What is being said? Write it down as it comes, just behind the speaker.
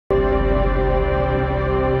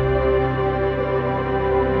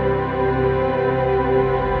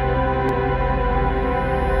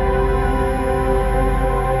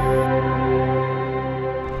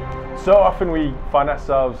So often we find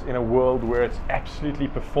ourselves in a world where it's absolutely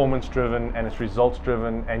performance driven and it's results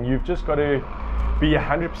driven, and you've just got to be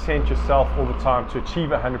 100% yourself all the time to achieve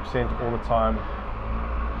 100% all the time.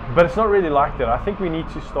 But it's not really like that. I think we need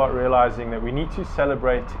to start realizing that we need to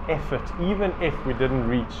celebrate effort even if we didn't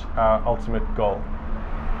reach our ultimate goal.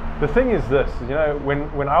 The thing is this, you know,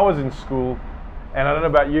 when I was in school, and I don't know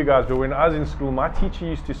about you guys, but when I was in school, my teacher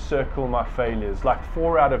used to circle my failures, like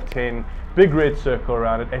 4 out of 10, big red circle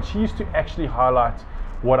around it, and she used to actually highlight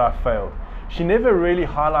what I failed. She never really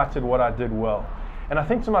highlighted what I did well. And I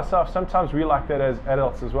think to myself, sometimes we like that as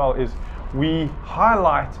adults as well, is we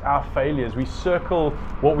highlight our failures, we circle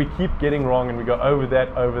what we keep getting wrong, and we go over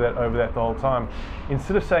that the whole time,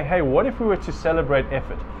 instead of saying, hey, what if we were to celebrate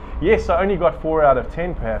effort? Yes, I only got 4 out of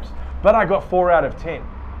 10 perhaps, but I got 4 out of 10.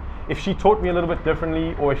 If she taught me a little bit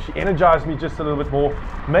differently, or if she energized me just a little bit more,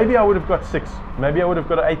 maybe I would have got 6, maybe I would have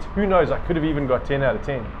got 8, who knows, I could have even got 10 out of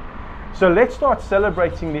 10. So let's start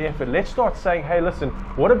celebrating the effort. Let's start saying, hey, listen,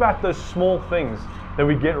 what about those small things that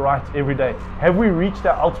we get right every day? Have we reached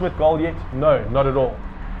our ultimate goal yet? No, not at all.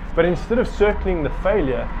 But instead of circling the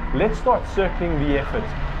failure, let's start circling the effort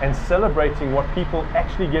and celebrating what people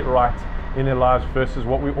actually get right in their lives versus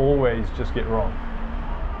what we always just get wrong.